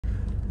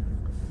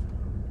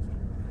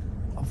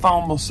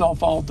found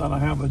myself out that I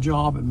have a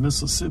job in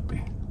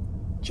Mississippi,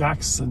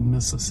 Jackson,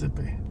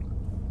 Mississippi.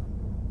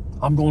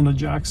 I'm going to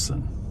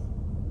Jackson.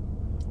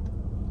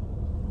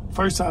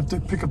 First, I have to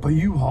pick up a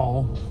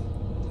U-Haul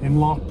in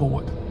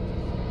Lockport,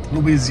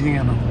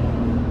 Louisiana.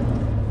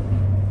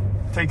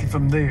 Take it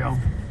from there.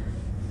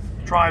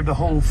 Drive to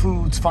Whole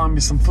Foods, find me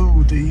some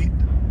food to eat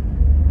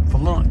for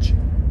lunch.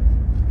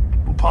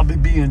 We'll probably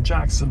be in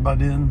Jackson by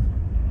then.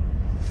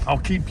 I'll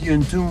keep you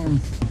in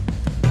tune.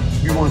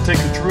 If you want to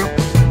take a trip,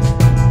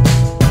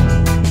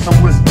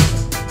 come with me.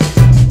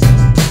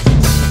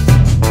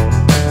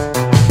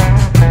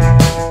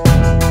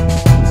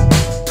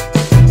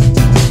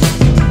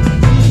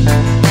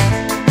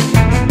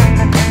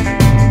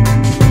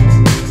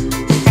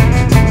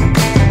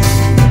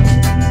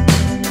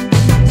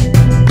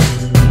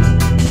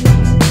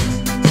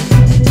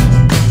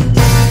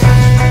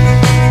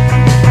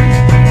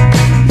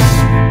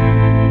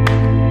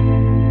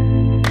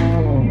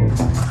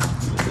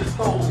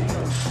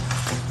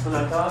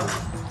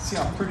 See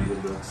how pretty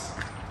it looks?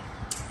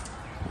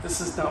 This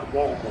is not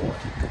Walmart.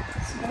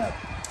 See that?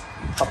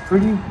 How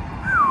pretty?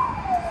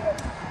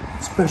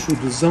 Special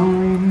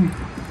design.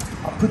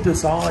 I put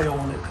this eye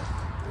on it.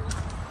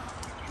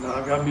 Now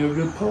I got me a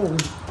good pole.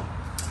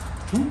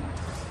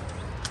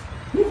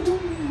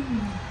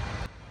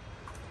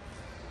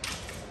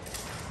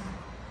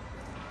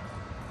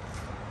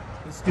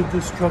 Let's get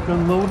this truck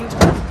unloaded.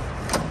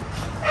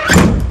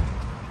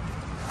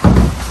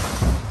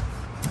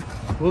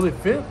 Will it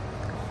fit?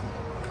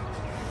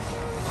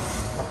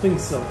 I think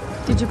so.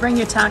 Did you bring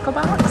your tackle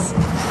box?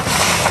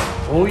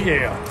 Oh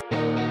yeah.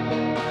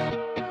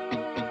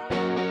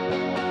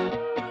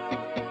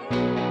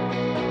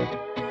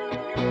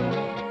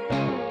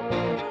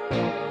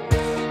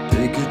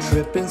 Take a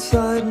trip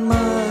inside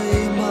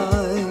my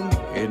mind.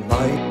 It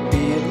might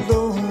be a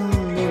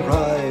lonely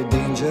ride.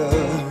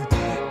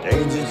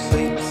 Danger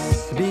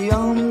sleeps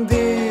beyond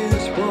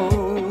this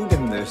road,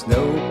 and there's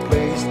no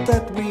place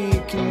that we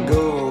can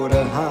go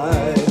to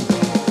hide.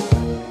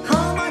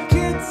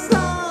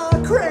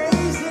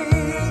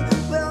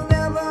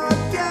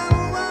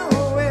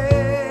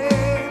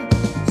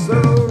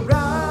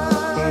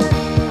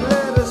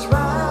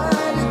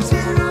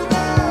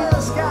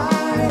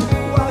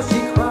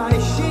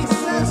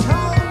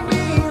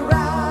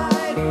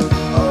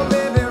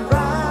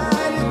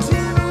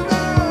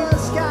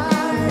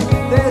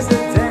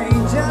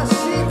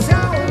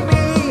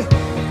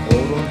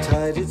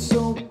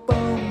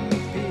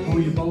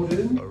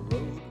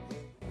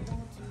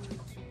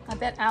 I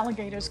bet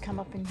alligators come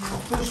up in here.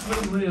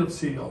 Fisherman lives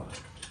here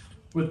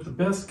with the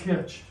best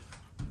catch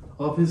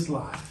of his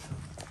life.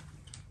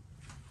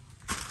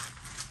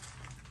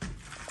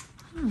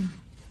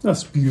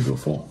 That's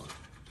beautiful.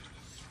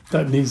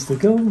 That needs to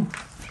go.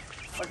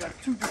 I got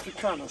two different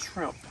kinds of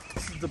shrimp.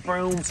 This is the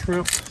brown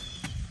shrimp,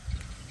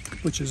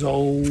 which is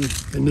old,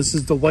 and this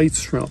is the white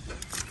shrimp.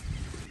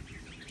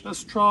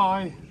 Let's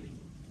try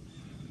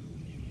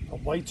a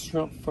white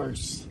shrimp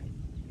first.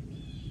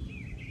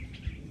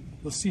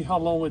 Let's see how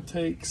long it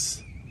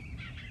takes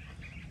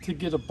to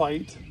get a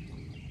bite.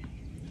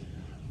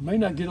 May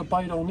not get a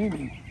bite on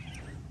any.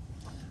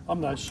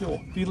 I'm not sure.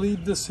 If you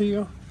leave this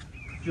here,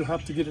 you'll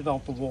have to get it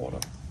out the water.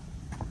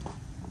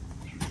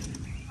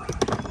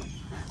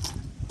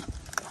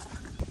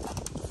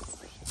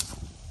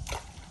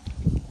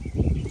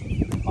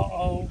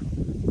 Uh-oh.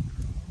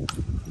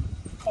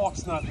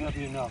 Cork's not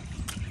heavy enough.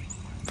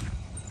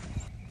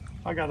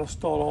 I gotta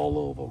start all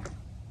over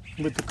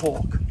with the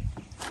cork.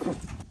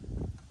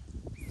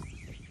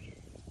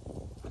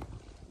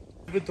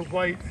 With the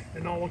white,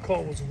 and all I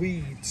caught was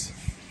weeds.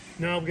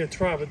 Now I'm gonna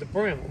try with the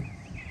brown.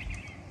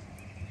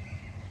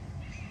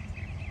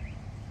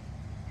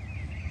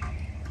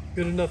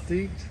 Good enough to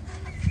eat.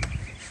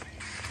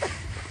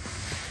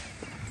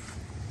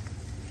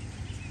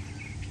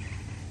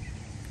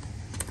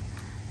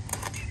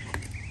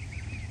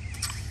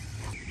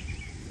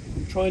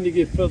 I'm trying to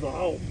get further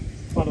out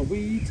by the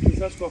weeds, because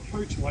that's what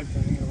perch like to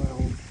hang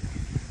around.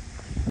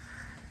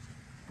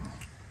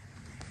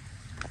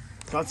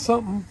 Got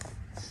something.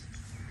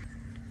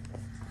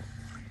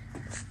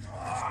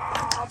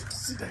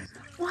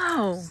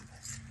 Whoa.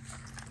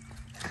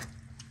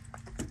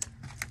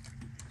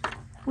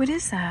 What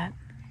is that?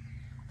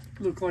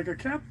 Look like a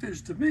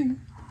catfish to me.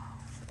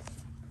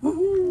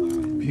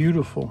 Ooh,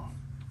 beautiful.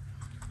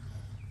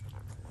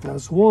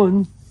 That's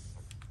one.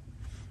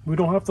 We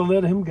don't have to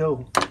let him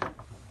go.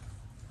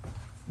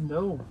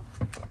 No.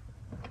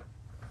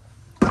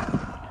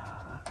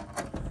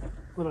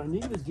 What I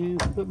need to do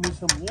is put me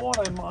some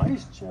water in my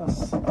ice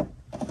chest,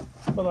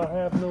 but I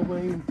have no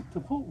way to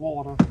put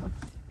water.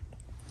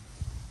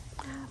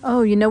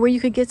 Oh, you know where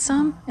you could get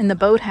some? In the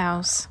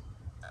boathouse.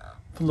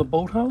 From the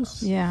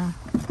boathouse? Yeah.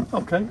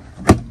 Okay.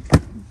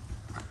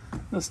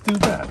 Let's do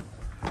that.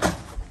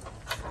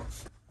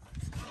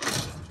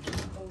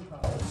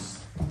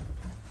 Boathouse.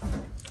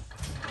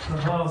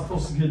 How am I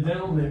supposed to get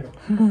down there?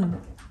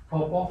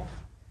 Papa?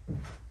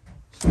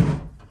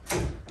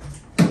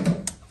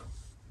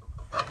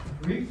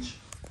 Reach?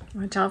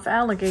 Watch out for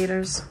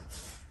alligators.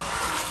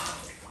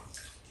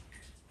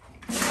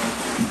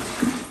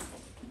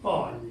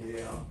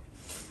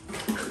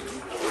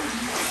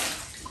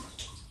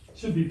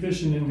 be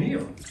fishing in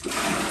here.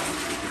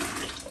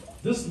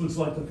 This looks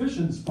like the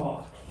fishing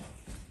spot.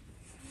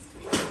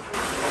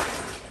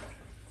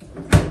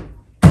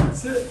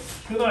 That's it.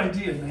 Good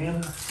idea,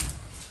 man.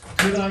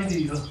 Good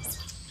idea.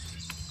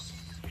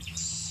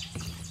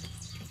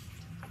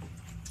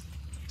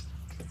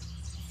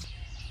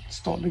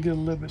 Starting to get a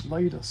little bit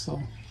later, so,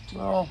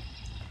 well,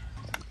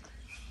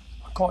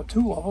 I caught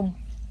 2 of them.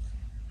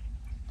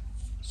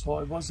 So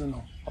it wasn't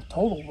a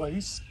total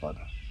waste, but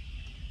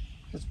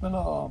it's been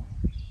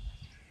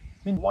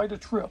quite a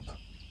trip.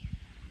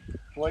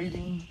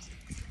 Wading,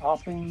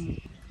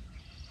 hopping,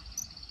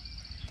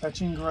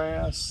 catching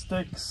grass,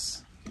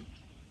 sticks.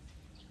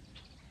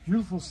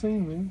 Beautiful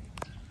scenery.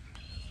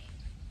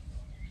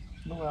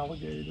 No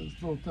alligators,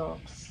 no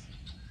ducks.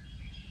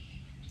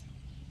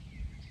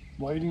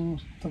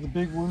 Waiting for the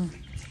big one.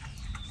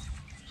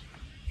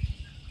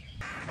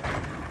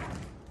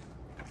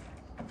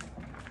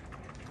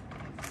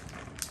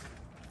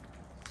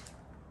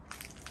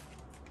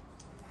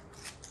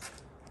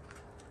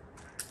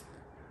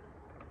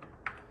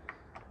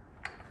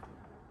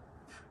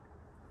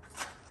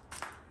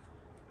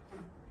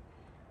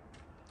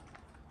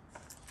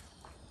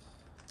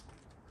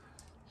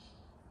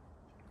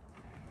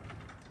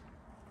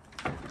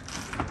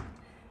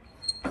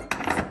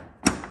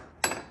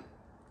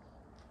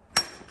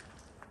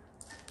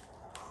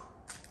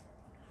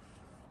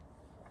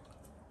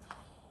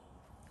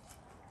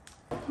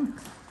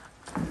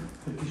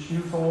 Take your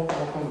shoes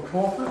off on the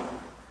carpet.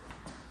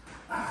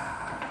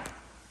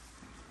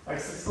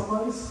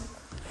 Exercise.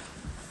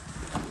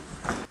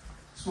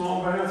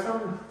 Small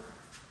bathroom.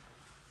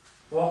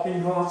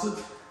 Walk-in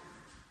closet.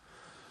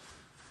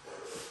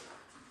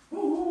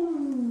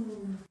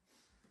 Woo-hoo.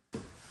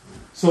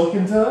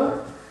 Soaking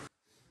tub.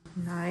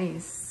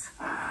 Nice.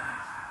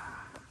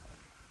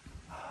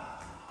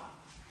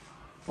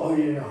 Oh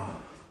yeah.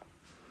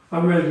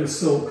 I'm ready to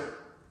soak.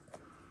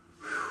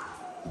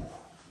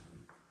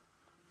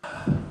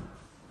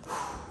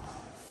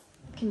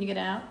 Can you get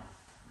out?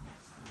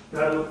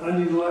 I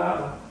need a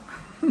ladder.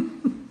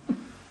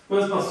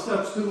 Where's my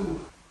steps to?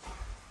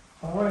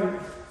 All right,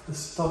 let's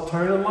start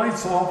turning the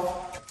lights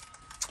off.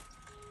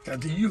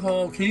 Got the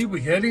U-Haul key,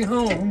 we're heading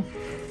home.